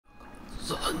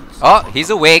Oh, he's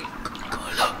awake.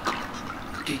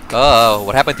 Oh,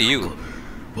 what happened to you?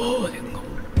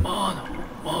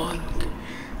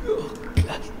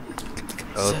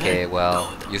 Okay,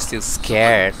 well, you're still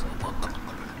scared.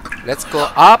 Let's go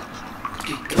up.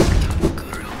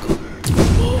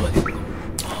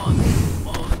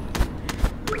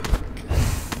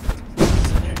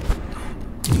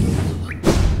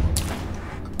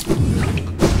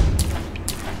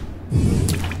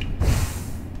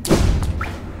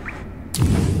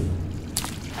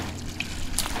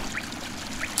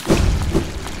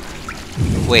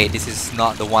 Wait, this is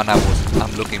not the one I'm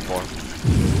looking for.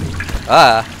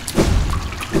 Ah,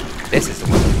 this is the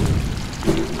one.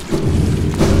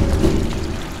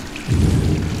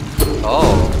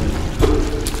 Oh.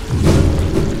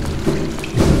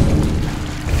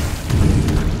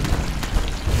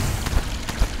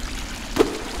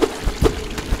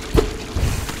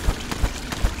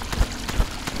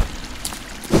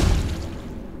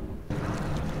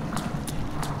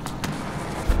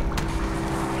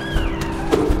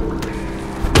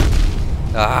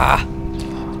 Ah.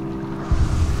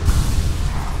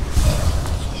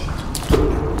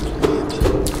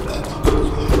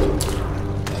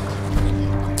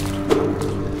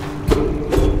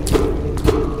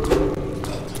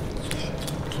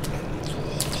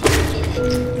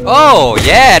 Oh,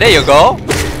 yeah, there you go.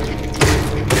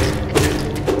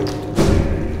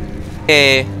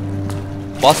 Okay.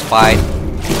 Boss fight.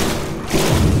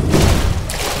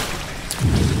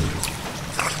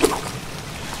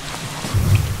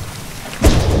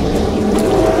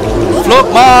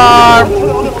 Flukemarm!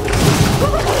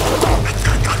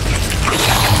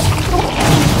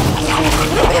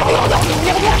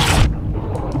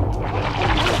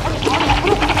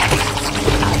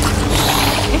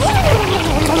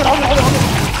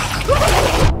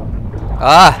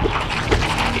 Ah!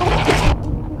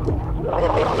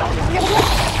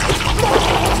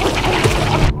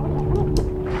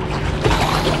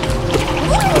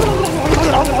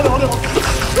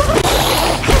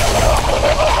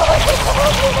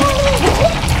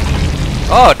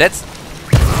 Oh, that's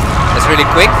really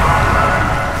quick.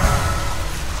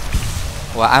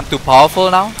 Well, I'm too powerful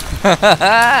now.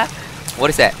 What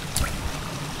is that?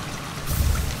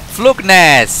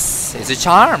 Flukeness. It's a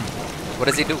charm. What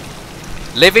does it do?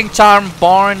 Living charm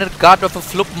born the god of a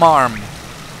Flukemarm.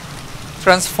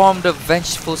 Transform the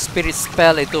vengeful spirit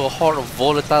spell into a horde of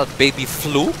volatile baby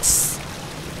flukes.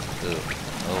 Ugh.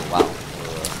 Oh wow.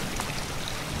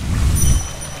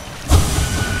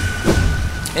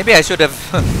 Maybe I should have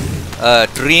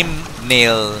dream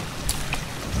nail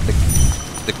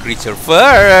the creature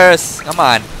first. Come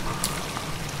on.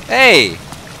 Hey.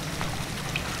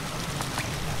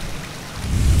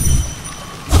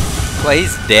 Well,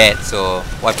 he's dead, so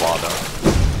why bother?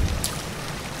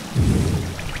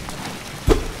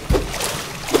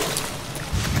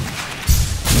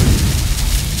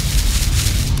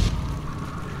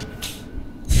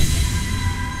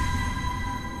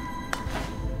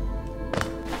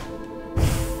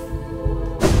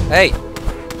 Hey!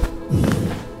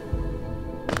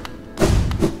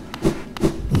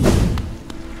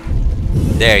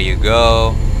 There you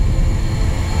go.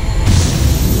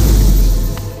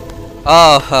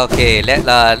 Oh, okay.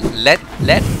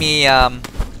 Let me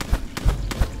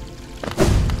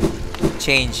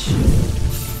change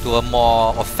to a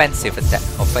more offensive attack.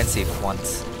 Offensive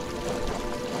ones.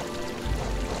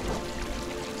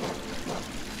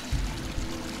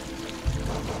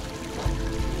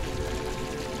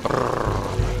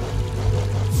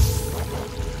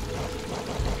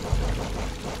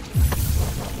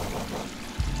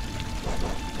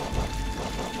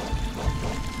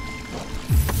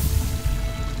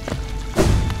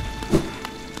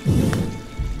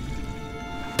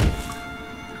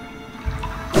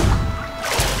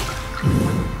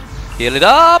 Heal it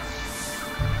up!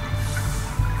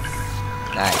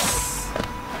 Nice.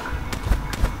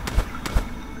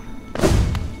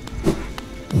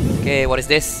 Okay, what is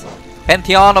this?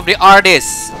 Pantheon of the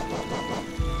Artists!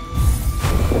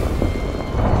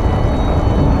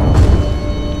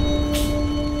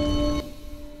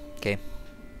 Okay.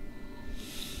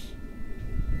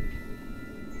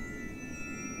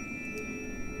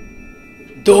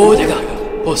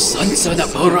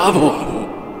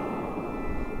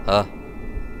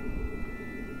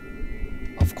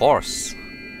 Of course.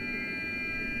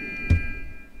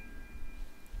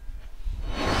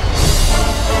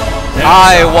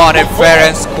 I want it fair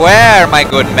and square, my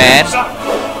good man.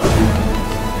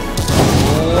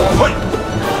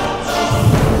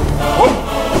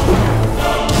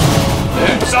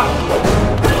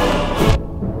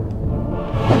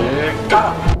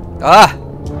 Ah!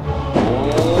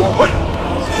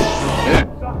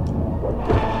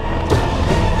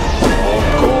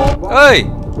 Hey!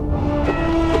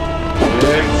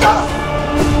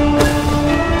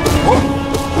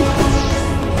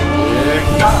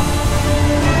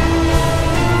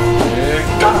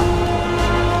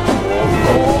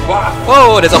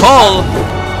 Whoa, there's a hole!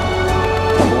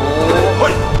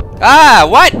 Ah,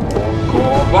 what?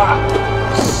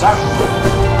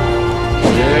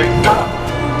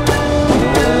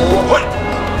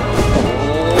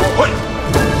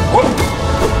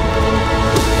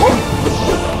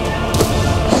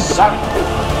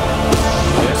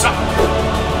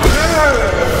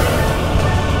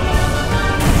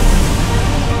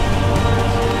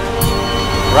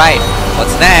 Right,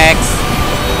 what's next?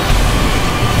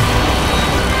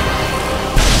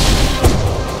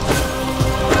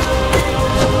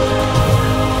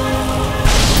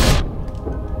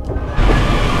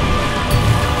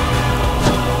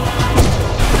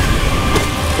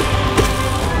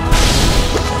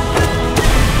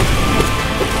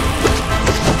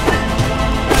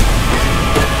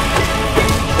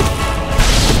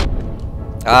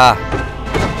 Ah.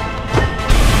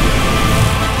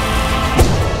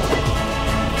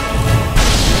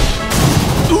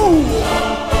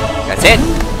 That's it.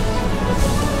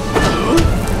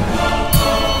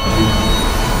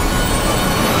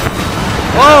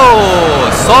 Whoa!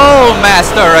 Soul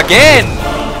Master again!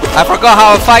 I forgot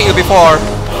how I fight you before.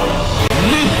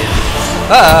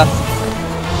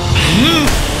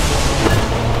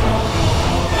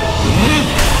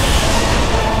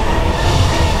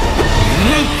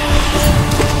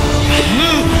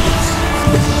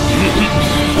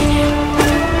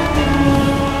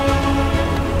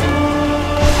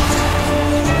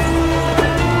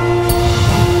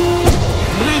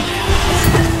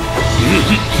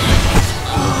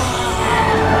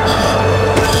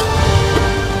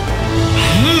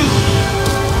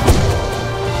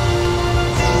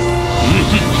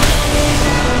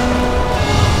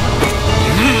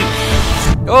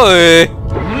 Oi!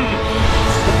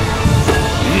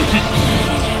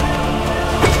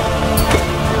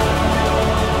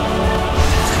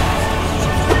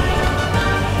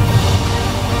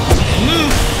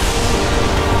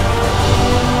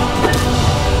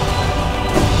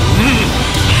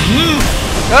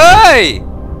 Hey!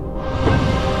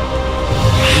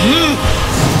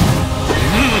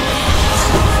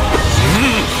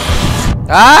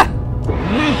 Ah!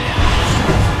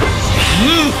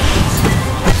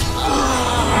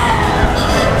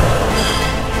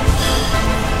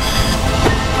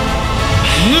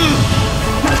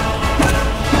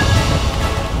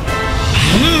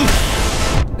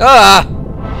 Ah!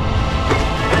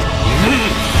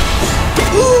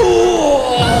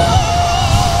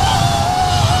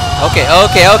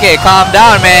 Okay, calm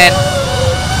down, man.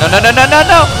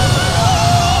 No.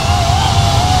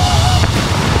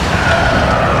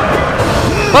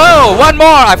 Oh, one more,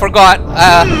 I forgot.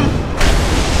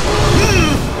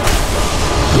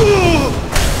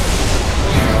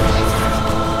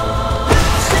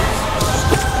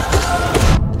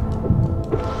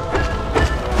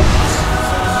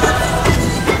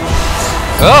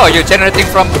 Oh, you're generating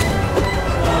from...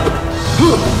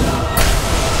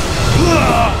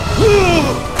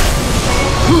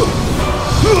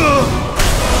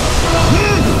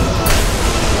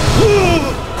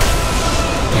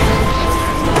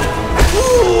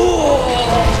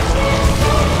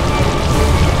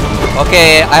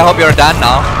 Okay, I hope you're done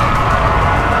now.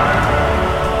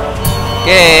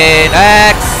 Okay,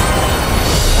 next.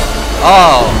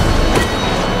 Oh.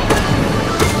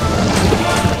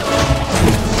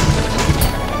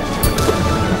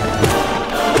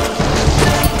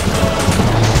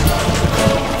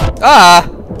 Ah!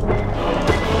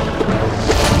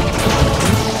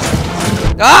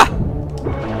 Ah!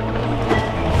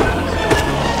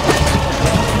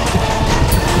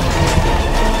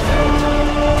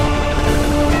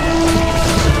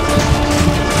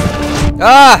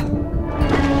 Ah!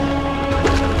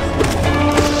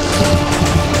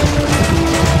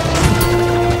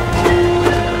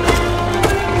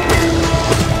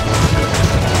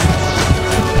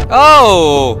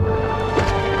 Oh!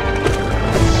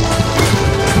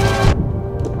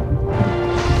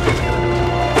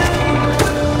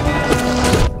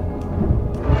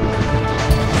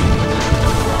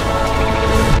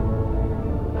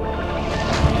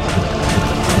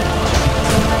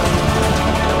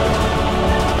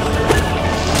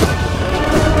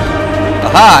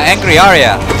 Aha! Angry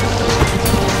Arya!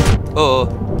 Uh-oh.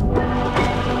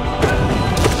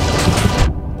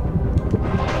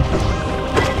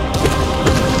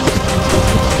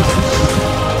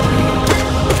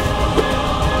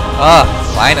 Ah,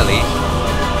 finally.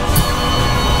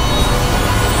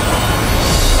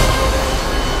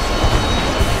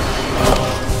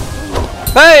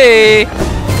 Hey!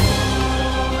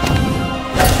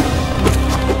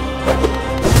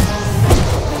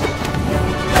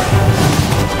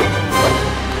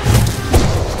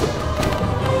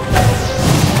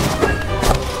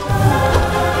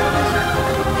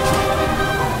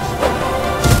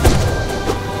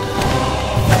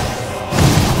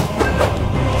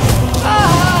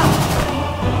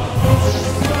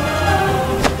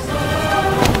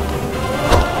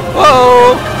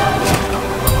 Whoa!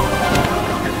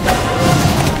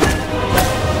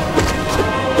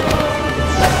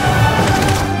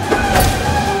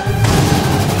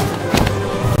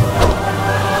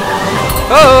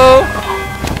 Oh!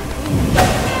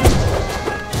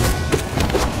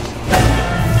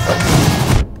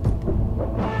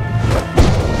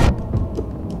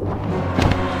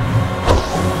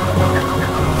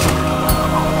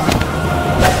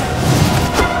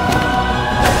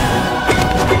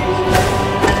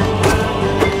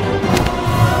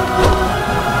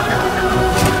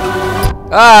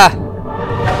 Ah!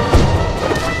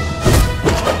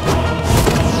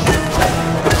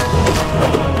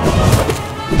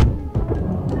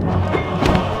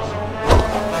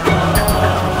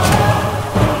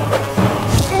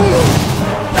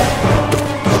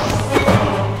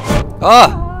 Oh!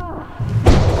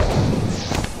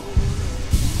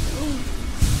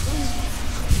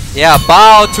 Yeah,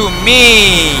 bow to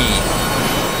me!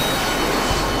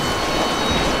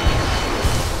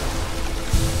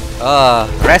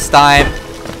 Rest time.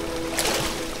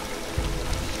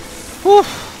 Whew.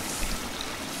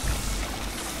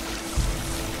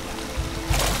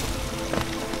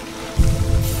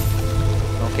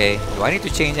 Okay, do I need to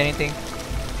change anything?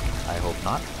 I hope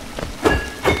not.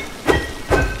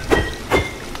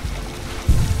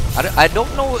 I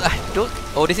don't know.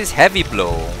 Oh, this is heavy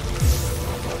blow.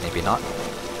 Maybe not.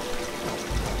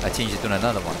 I change it to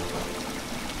another one.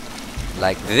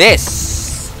 Like this.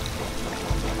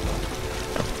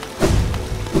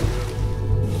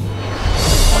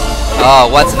 Oh,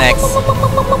 what's next?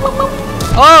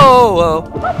 Oh,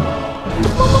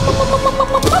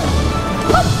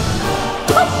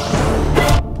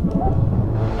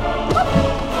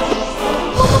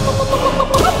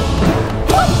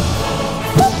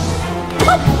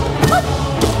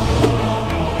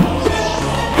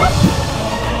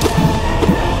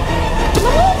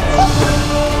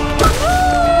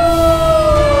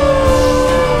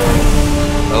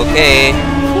 okay.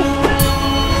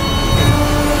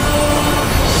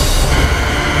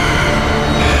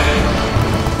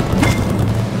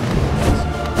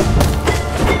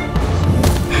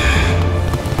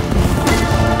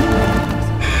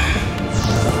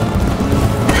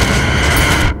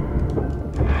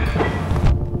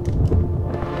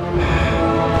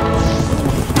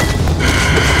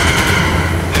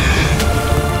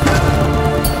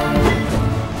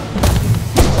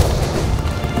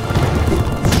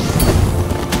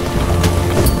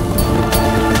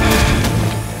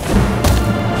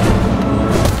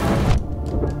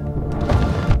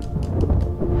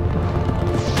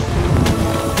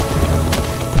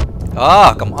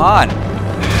 Oh, come on.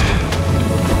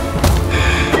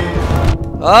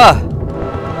 Ah.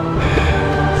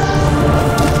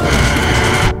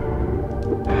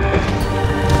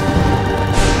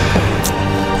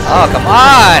 Oh, come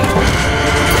on.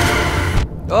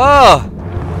 Oh.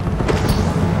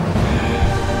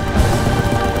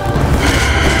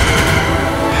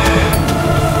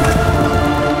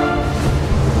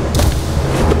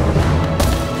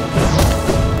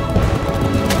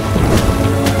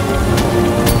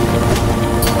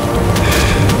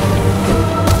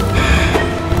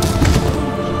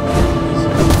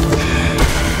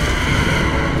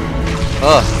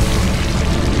 Oh.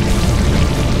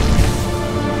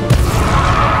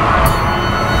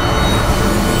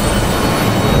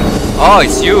 Oh,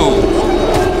 it's you.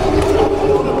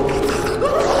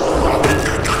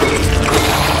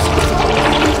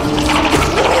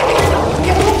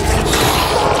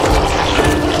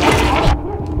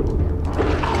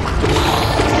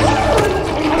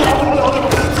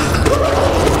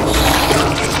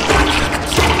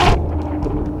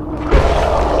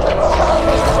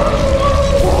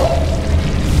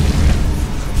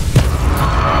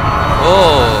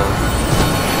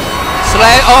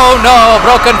 Oh no,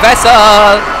 broken vessel!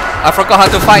 I forgot how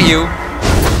to fight you.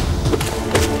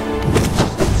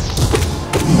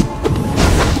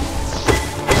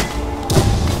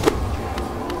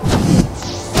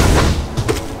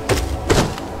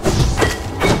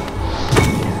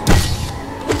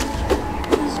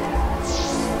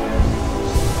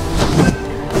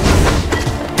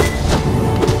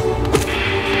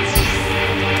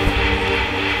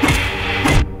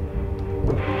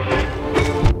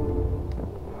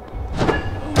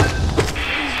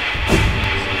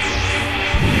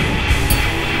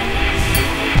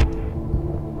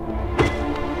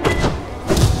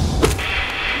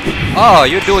 Oh,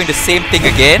 you're doing the same thing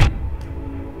again?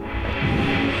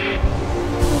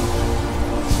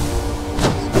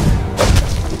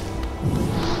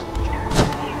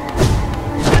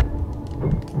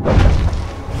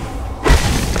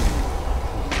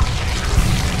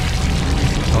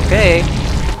 Okay.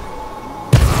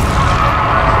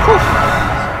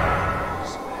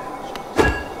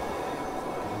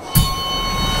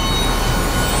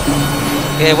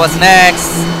 Okay, what's next?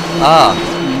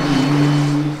 Ah.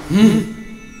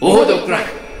 Odo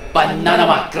crack,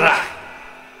 banana crack.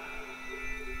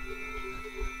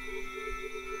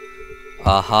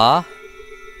 Uh-huh.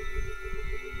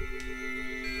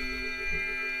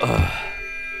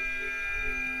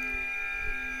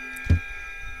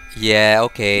 Yeah,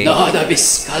 okay. Nada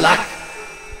biskalak,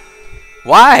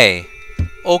 Why?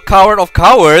 Oh, coward of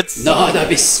cowards! nada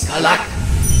biskalak.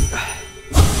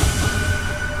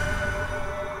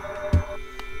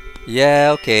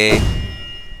 Yeah, okay.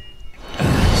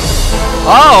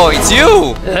 Oh, it's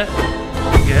you!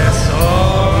 Yes,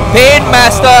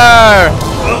 Paintmaster!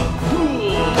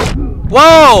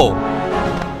 Whoa!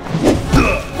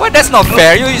 What? That's not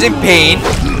fair. You're using paint.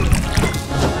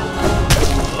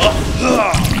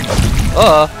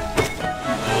 Oh.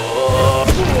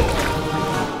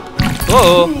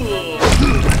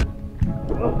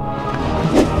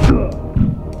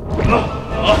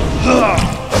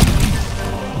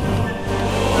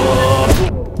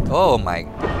 Oh my.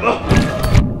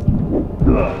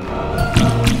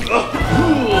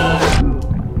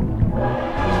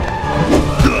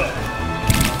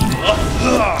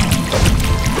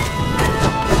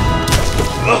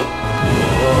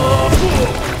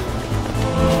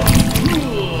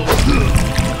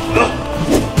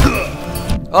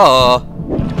 Oh.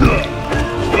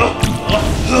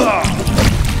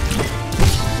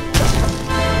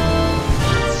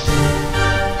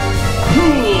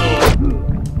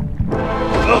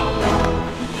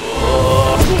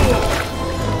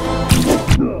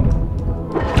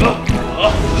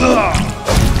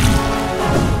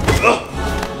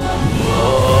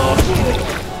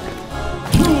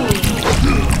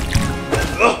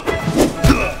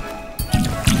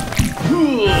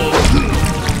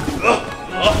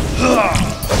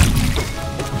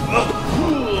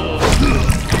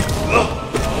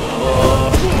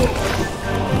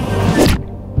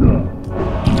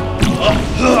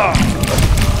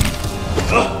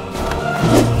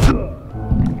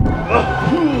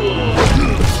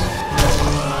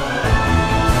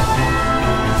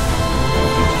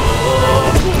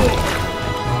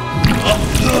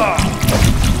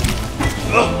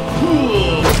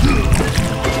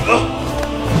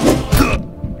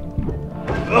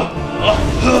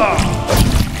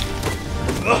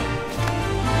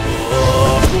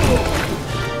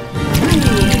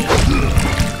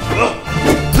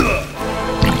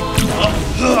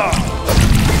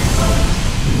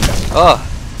 Oh.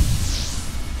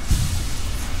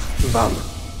 Vam.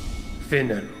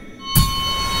 Finner.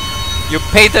 You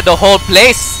painted the whole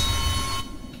place.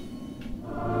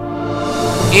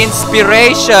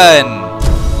 Inspiration.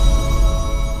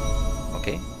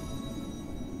 Okay.